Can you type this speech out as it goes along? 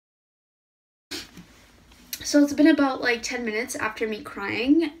So it's been about like 10 minutes after me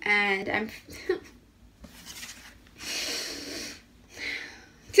crying, and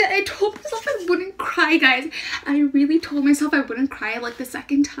I told myself I wouldn't cry, guys. I really told myself I wouldn't cry like the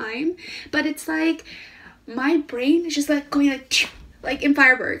second time, but it's like my brain is just like going like in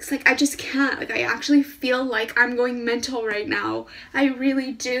fireworks. Like I just can't. Like I actually feel like I'm going mental right now. I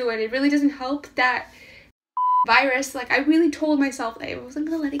really do, and it really doesn't help that virus. Like I really told myself that I wasn't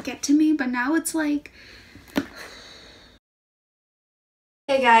gonna let it get to me, but now it's like...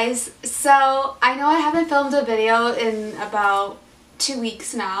 Hey guys, so I know I haven't filmed a video in about 2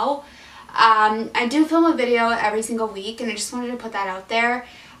 weeks now. I do film a video every single week, and I just wanted to put that out there.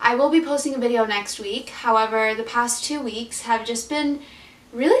 I will be posting a video next week. However, the past 2 weeks have just been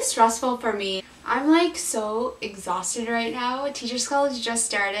really stressful for me. I'm like so exhausted right now. Teachers College just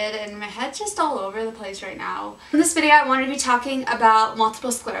started and my head's just all over the place right now. In this video, I wanted to be talking about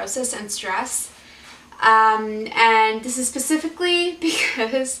multiple sclerosis and stress. And this is specifically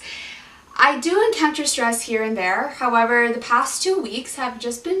because I do encounter stress here and there. However, the past 2 weeks have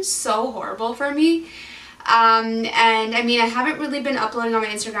just been so horrible for me. And I mean, I haven't really been uploading on my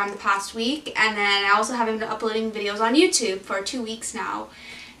Instagram the past week, and then I also haven't been uploading videos on YouTube for 2 weeks now.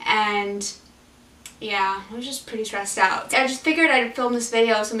 And yeah, I was just pretty stressed out. I just figured I'd film this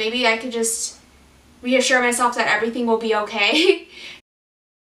video so maybe I could just reassure myself that everything will be okay.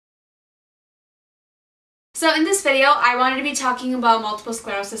 So in this video, I wanted to be talking about multiple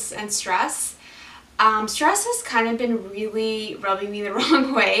sclerosis and stress. Stress has kind of been really rubbing me the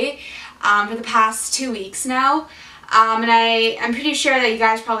wrong way for the past 2 weeks now. And I'm pretty sure that you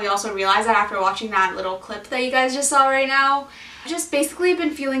guys probably also realize that after watching that little clip that you guys just saw right now. I've just basically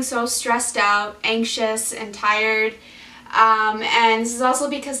been feeling so stressed out, anxious, and tired. And this is also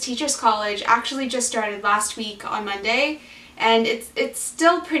because Teachers College actually just started last week on Monday. And it's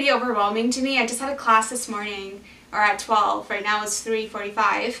still pretty overwhelming to me. I just had a class this morning, or at 12. Right now it's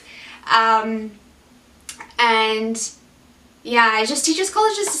 3:45. And yeah, Teachers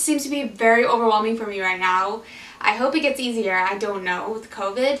College just seems to be very overwhelming for me right now. I hope it gets easier. I don't know. With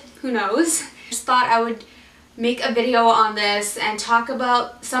COVID, who knows? Just thought I would make a video on this and talk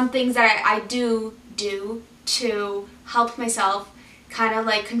about some things that I do to help myself kind of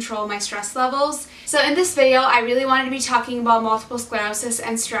like control my stress levels. So in this video, I really wanted to be talking about multiple sclerosis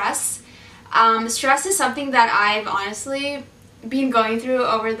and stress. Stress is something that I've honestly been going through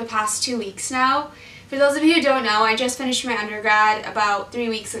over the past 2 weeks now. For those of you who don't know, I just finished my undergrad about 3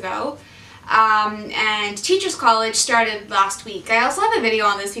 weeks ago. And Teachers College started last week. I also have a video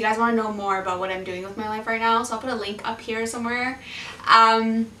on this if you guys want to know more about what I'm doing with my life right now, so I'll put a link up here somewhere.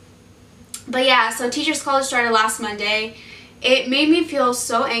 But yeah, so Teachers College started last Monday. It made me feel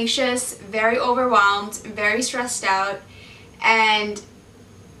so anxious, very overwhelmed, very stressed out, and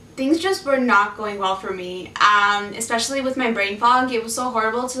things just were not going well for me, especially with my brain fog. It was so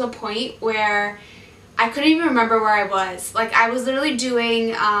horrible to the point where I couldn't even remember where I was. Like, I was literally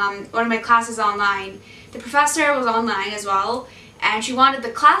doing one of my classes online. The professor was online as well, and she wanted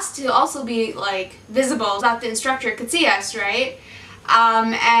the class to also be like visible so that the instructor could see us, right?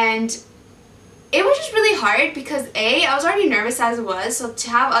 And it was just really hard because A, I was already nervous as it was, so to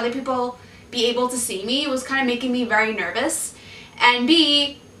have other people be able to see me was kind of making me very nervous. And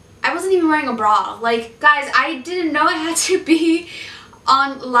B, I wasn't even wearing a bra. Like, guys, I didn't know it had to be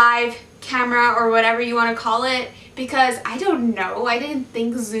on live camera or whatever you want to call it, because I don't know, I didn't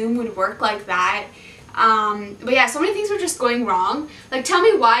think Zoom would work like that. But yeah, so many things were just going wrong. Like, tell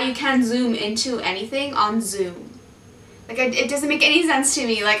me why you can't zoom into anything on Zoom. Like, it doesn't make any sense to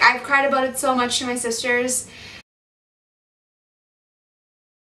me. Like, I've cried about it so much to my sisters.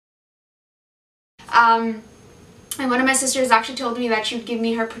 And one of my sisters actually told me that she would give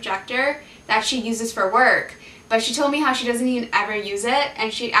me her projector that she uses for work. But she told me how she doesn't even ever use it,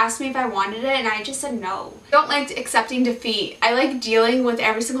 and she asked me if I wanted it, and I just said no. I don't like accepting defeat. I like dealing with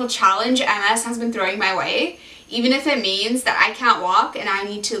every single challenge MS has been throwing my way. Even if it means that I can't walk and I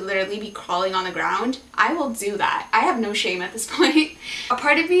need to literally be crawling on the ground, I will do that. I have no shame at this point. A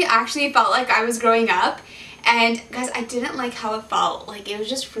part of me actually felt like I was growing up, and guys, I didn't like how it felt. Like, it was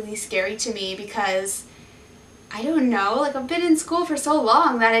just really scary to me because I don't know, like, I've been in school for so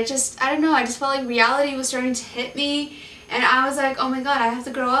long that I don't know, I just felt like reality was starting to hit me, and I was like, oh my god, I have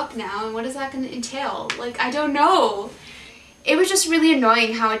to grow up now, and what is that going to entail? Like, I don't know. It was just really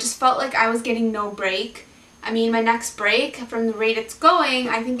annoying how it just felt like I was getting no break. I mean, my next break, from the rate it's going,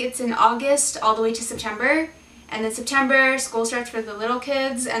 I think it's in August all the way to September, and then September, school starts for the little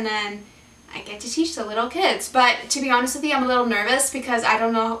kids, and then I get to teach the little kids. But to be honest with you, I'm a little nervous because I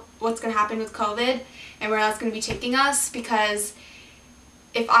don't know what's going to happen with COVID and where that's going to be taking us, because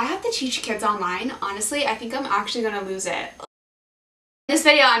if I have to teach kids online, honestly, I think I'm actually going to lose it. In this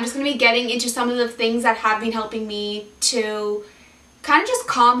video, I'm just going to be getting into some of the things that have been helping me to kind of just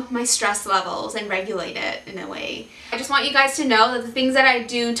calm my stress levels and regulate it in a way. I just want you guys to know that the things that I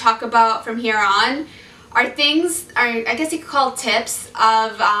do talk about from here on are I guess you could call tips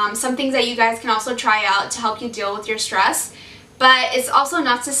of some things that you guys can also try out to help you deal with your stress. But it's also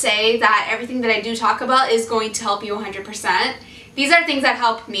not to say that everything that I do talk about is going to help you 100%. These are things that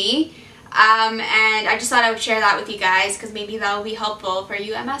help me, and I just thought I would share that with you guys because maybe that will be helpful for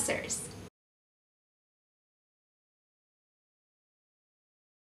you MSers.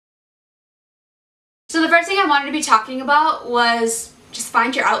 So the first thing I wanted to be talking about was just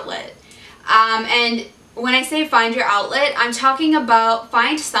find your outlet. And when I say find your outlet, I'm talking about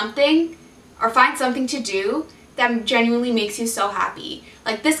find something to do that genuinely makes you so happy.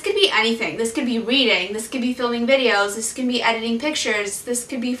 Like, this could be anything. This could be reading, this could be filming videos, this could be editing pictures, this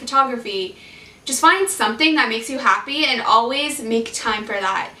could be photography. Just find something that makes you happy and always make time for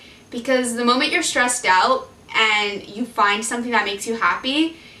that. Because the moment you're stressed out and you find something that makes you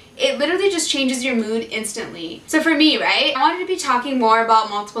happy, it literally just changes your mood instantly. So for me, right, I wanted to be talking more about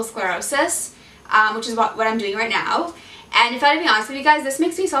multiple sclerosis, which is what I'm doing right now. And if I had to be honest with you guys, this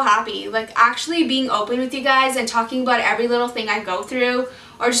makes me so happy. Like, actually being open with you guys and talking about every little thing I go through,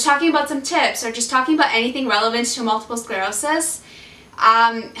 or just talking about some tips, or just talking about anything relevant to multiple sclerosis,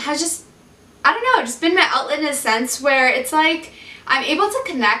 has just, I don't know, just been my outlet in a sense where it's like I'm able to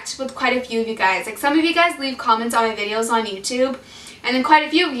connect with quite a few of you guys. Like, some of you guys leave comments on my videos on YouTube, and then quite a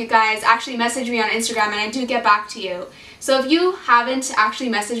few of you guys actually message me on Instagram, and I do get back to you. So if you haven't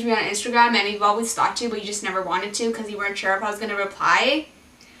actually messaged me on Instagram and you've always thought to, but you just never wanted to because you weren't sure if I was going to reply,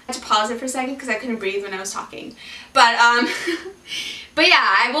 I had to pause it for a second because I couldn't breathe when I was talking. But but yeah,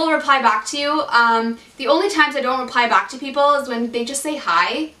 I will reply back to you. The only times I don't reply back to people is when they just say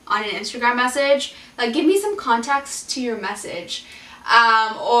hi on an Instagram message. Like, give me some context to your message.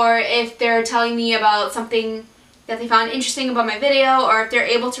 Or if they're telling me about something that they found interesting about my video, or if they're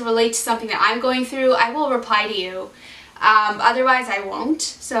able to relate to something that I'm going through, I will reply to you. Otherwise I won't.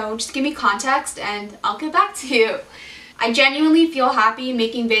 So just give me context and I'll get back to you. I genuinely feel happy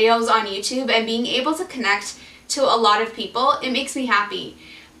making videos on YouTube and being able to connect to a lot of people. It makes me happy.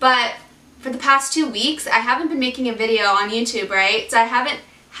 But for the past 2 weeks, I haven't been making a video on YouTube, right? So I haven't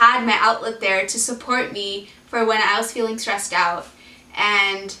had my outlet there to support me for when I was feeling stressed out.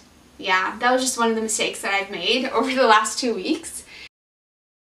 And yeah, that was just one of the mistakes that I've made over the last 2 weeks.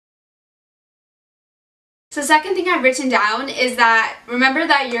 So the second thing I've written down is that remember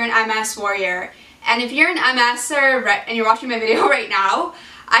that you're an MS warrior. And if you're an MSer and you're watching my video right now,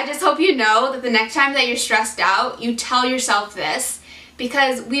 I just hope you know that the next time that you're stressed out, you tell yourself this,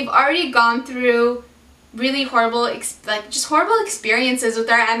 because we've already gone through really horrible, horrible experiences with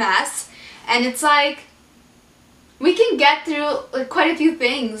our MS, and it's like, we can get through quite a few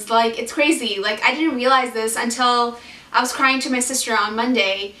things. Like, it's crazy. Like, I didn't realize this until I was crying to my sister on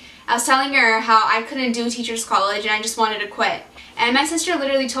Monday. I was telling her how I couldn't do teacher's college and I just wanted to quit. And my sister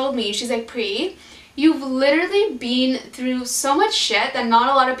literally told me, she's like, Pree, you've literally been through so much shit that not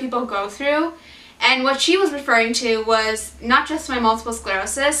a lot of people go through. And what she was referring to was not just my multiple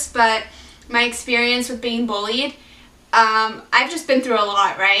sclerosis, but my experience with being bullied. I've just been through a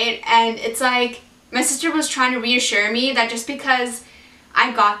lot, right? And it's like, my sister was trying to reassure me that just because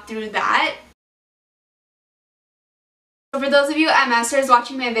I got through that. So for those of you MSers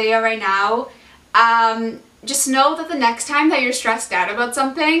watching my video right now, just know that the next time that you're stressed out about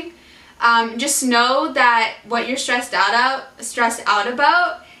something, just know that what you're stressed out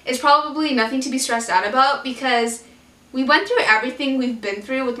about is probably nothing to be stressed out about, because we went through everything we've been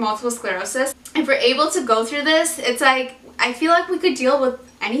through with multiple sclerosis. If we're able to go through this, it's like, I feel like we could deal with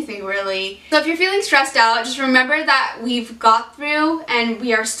anything really. So if you're feeling stressed out, just remember that we've got through and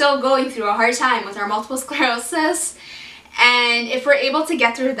we are still going through a hard time with our multiple sclerosis. And if we're able to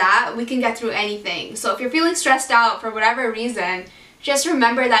get through that, we can get through anything. So if you're feeling stressed out for whatever reason, just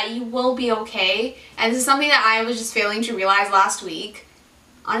remember that you will be okay. And this is something that I was just failing to realize last week.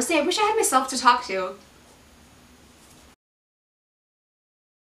 Honestly, I wish I had myself to talk to.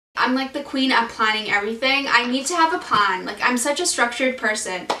 I'm like the queen at planning everything. I need to have a plan. Like, I'm such a structured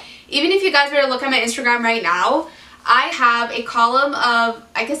person. Even if you guys were to look at my Instagram right now, I have a column of,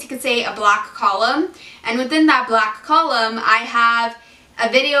 I guess you could say a black column. And within that black column, I have a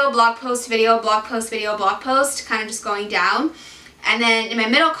video, blog post, video, blog post, video, blog post, kind of just going down. And then in my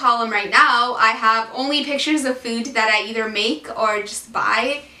middle column right now, I have only pictures of food that I either make or just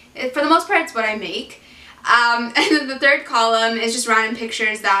buy. For the most part, it's what I make. And then the third column is just random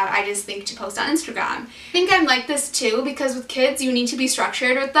pictures that I just think to post on Instagram. I think I'm like this too because with kids you need to be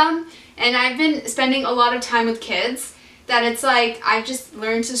structured with them, and I've been spending a lot of time with kids that it's like I've just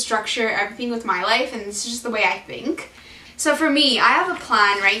learned to structure everything with my life, and this is just the way I think. So for me, I have a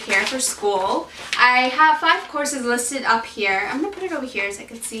plan right here for school. I have 5 courses listed up here. I'm going to put it over here so I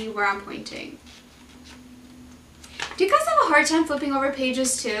can see where I'm pointing. Do you guys have a hard time flipping over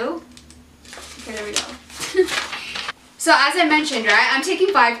pages too? Okay, there we go. So as I mentioned, right, I'm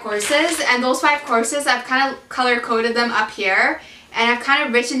taking 5 courses, and those 5 courses, I've kind of color-coded them up here, and I've kind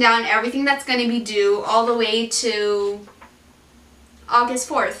of written down everything that's going to be due all the way to August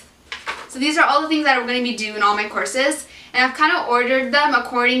 4th. So these are all the things that are going to be due in all my courses, and I've kind of ordered them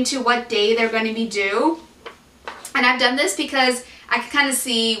according to what day they're going to be due. And I've done this because I can kind of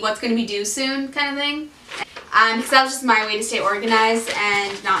see what's going to be due soon kind of thing. Because that was just my way to stay organized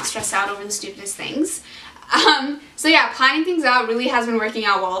and not stress out over the stupidest things. So yeah, planning things out really has been working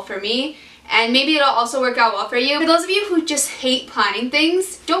out well for me, and maybe it'll also work out well for you. For those of you who just hate planning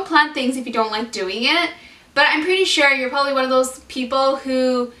things, don't plan things if you don't like doing it. But I'm pretty sure you're probably one of those people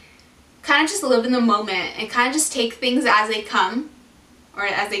who kind of just live in the moment and kind of just take things as they come or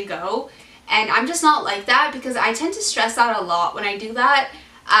as they go. And I'm just not like that because I tend to stress out a lot when I do that.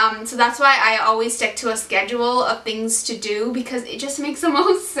 So that's why I always stick to a schedule of things to do, because it just makes the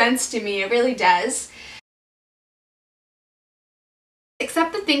most sense to me. It really does.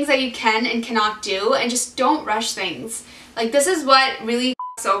 Accept the things that you can and cannot do, and just don't rush things. Like, this is what really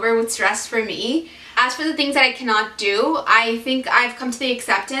f***s over with stress for me. As for the things that I cannot do, I think I've come to the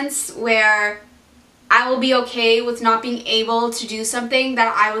acceptance where I will be okay with not being able to do something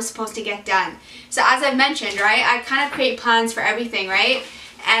that I was supposed to get done. So as I've mentioned, right, I kind of create plans for everything, right?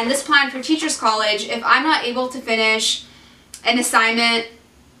 And this plan for Teachers College, if I'm not able to finish an assignment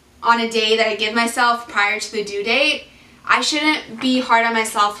on a day that I give myself prior to the due date, I shouldn't be hard on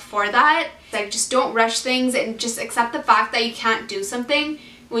myself for that. Like, just don't rush things and just accept the fact that you can't do something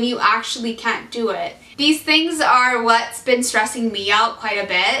when you actually can't do it. These things are what's been stressing me out quite a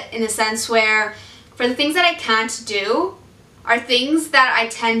bit, in the sense where for the things that I can't do are things that I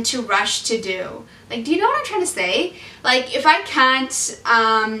tend to rush to do. Like, do you know what I'm trying to say? Like, if I can't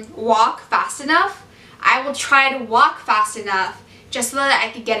walk fast enough, I will try to walk fast enough just so that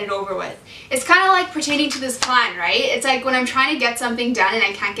I could get it over with. It's kind of like pertaining to this plan, right? It's like when I'm trying to get something done and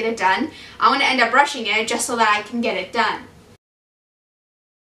I can't get it done, I want to end up rushing it just so that I can get it done.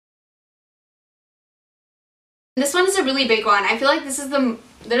 This one is a really big one. I feel like this is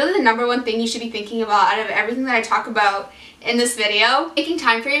literally the #1 thing you should be thinking about out of everything that I talk about in this video. Taking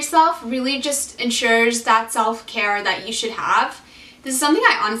time for yourself really just ensures that self-care that you should have. This is something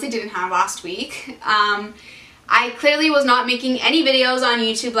I honestly didn't have last week. I clearly was not making any videos on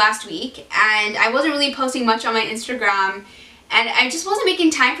YouTube last week, and I wasn't really posting much on my Instagram, and I just wasn't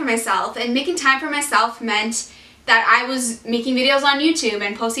making time for myself. And making time for myself meant that I was making videos on YouTube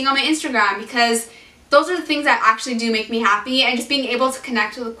and posting on my Instagram, because those are the things that actually do make me happy, and just being able to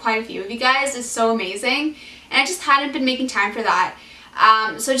connect with quite a few of you guys is so amazing, and I just hadn't been making time for that.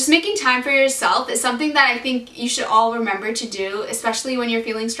 So just making time for yourself is something that I think you should all remember to do, especially when you're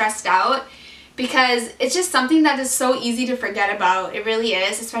feeling stressed out, because it's just something that is so easy to forget about. It really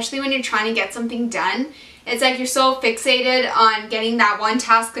is, especially when you're trying to get something done. It's like you're so fixated on getting that one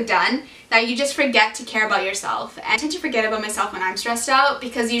task done that you just forget to care about yourself. And I tend to forget about myself when I'm stressed out,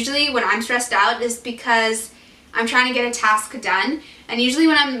 because usually when I'm stressed out is because I'm trying to get a task done. And usually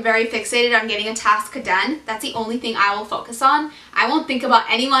when I'm very fixated on getting a task done, that's the only thing I will focus on. I won't think about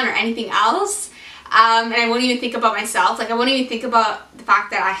anyone or anything else. And I won't even think about myself. Like, I won't even think about the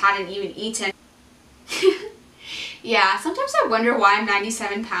fact that I hadn't even eaten. Yeah, sometimes I wonder why I'm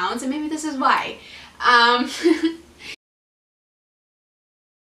 97 pounds, and maybe this is why. I've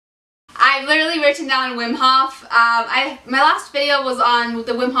literally written down Wim Hof. My last video was on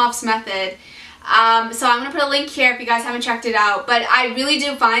the Wim Hof's method. So I'm going to put a link here if you guys haven't checked it out. But I really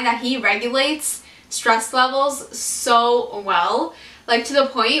do find that he regulates stress levels so well. Like, to the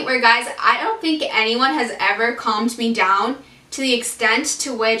point where, guys, I don't think anyone has ever calmed me down to the extent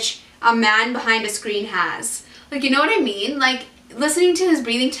to which a man behind a screen has. Like, you know what I mean? Like, listening to his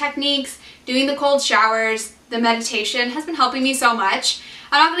breathing techniques, doing the cold showers, the meditation has been helping me so much.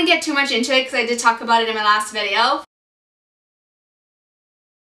 I'm not going to get too much into it because I did talk about it in my last video.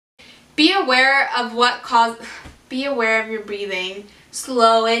 Be aware of be aware of your breathing.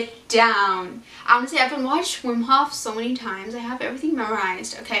 Slow it down. Honestly, I've been watched Wim Hof so many times. I have everything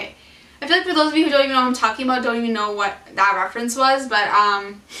memorized. Okay. I feel like for those of you who don't even know what I'm talking about, don't even know what that reference was, but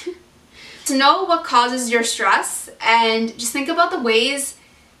to know what causes your stress, and just think about the ways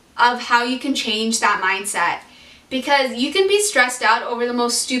of how you can change that mindset. Because you can be stressed out over the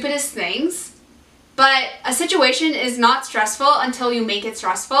most stupidest things, but a situation is not stressful until you make it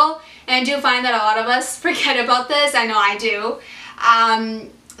stressful. And I do find that a lot of us forget about this. I know I do.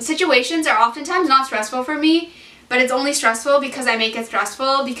 Situations are oftentimes not stressful for me, but it's only stressful because I make it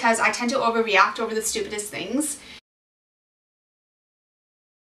stressful, because I tend to overreact over the stupidest things.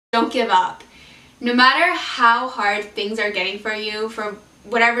 Don't give up. No matter how hard things are getting for you, for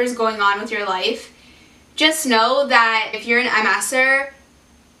whatever's going on with your life, just know that if you're an MSer,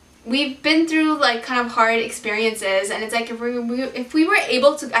 we've been through like kind of hard experiences, and it's like if we were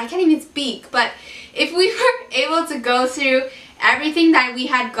able to, I can't even speak, but if we were able to go through everything that we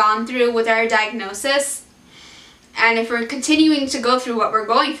had gone through with our diagnosis, and if we're continuing to go through what we're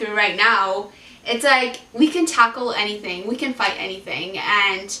going through right now, it's like we can tackle anything, we can fight anything,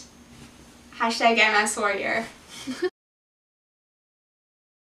 and hashtag MS Warrior.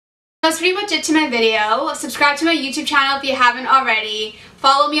 That's pretty much it to my video. Subscribe to my YouTube channel if you haven't already.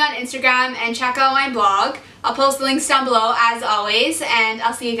 Follow me on Instagram and check out my blog. I'll post the links down below as always, and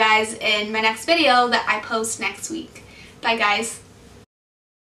I'll see you guys in my next video that I post next week. Bye guys.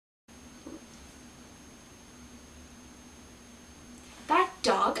 That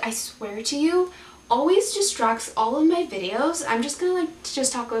dog, I swear to you, always distracts all of my videos. I'm just gonna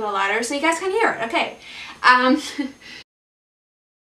just talk a little louder so you guys can hear it. Okay.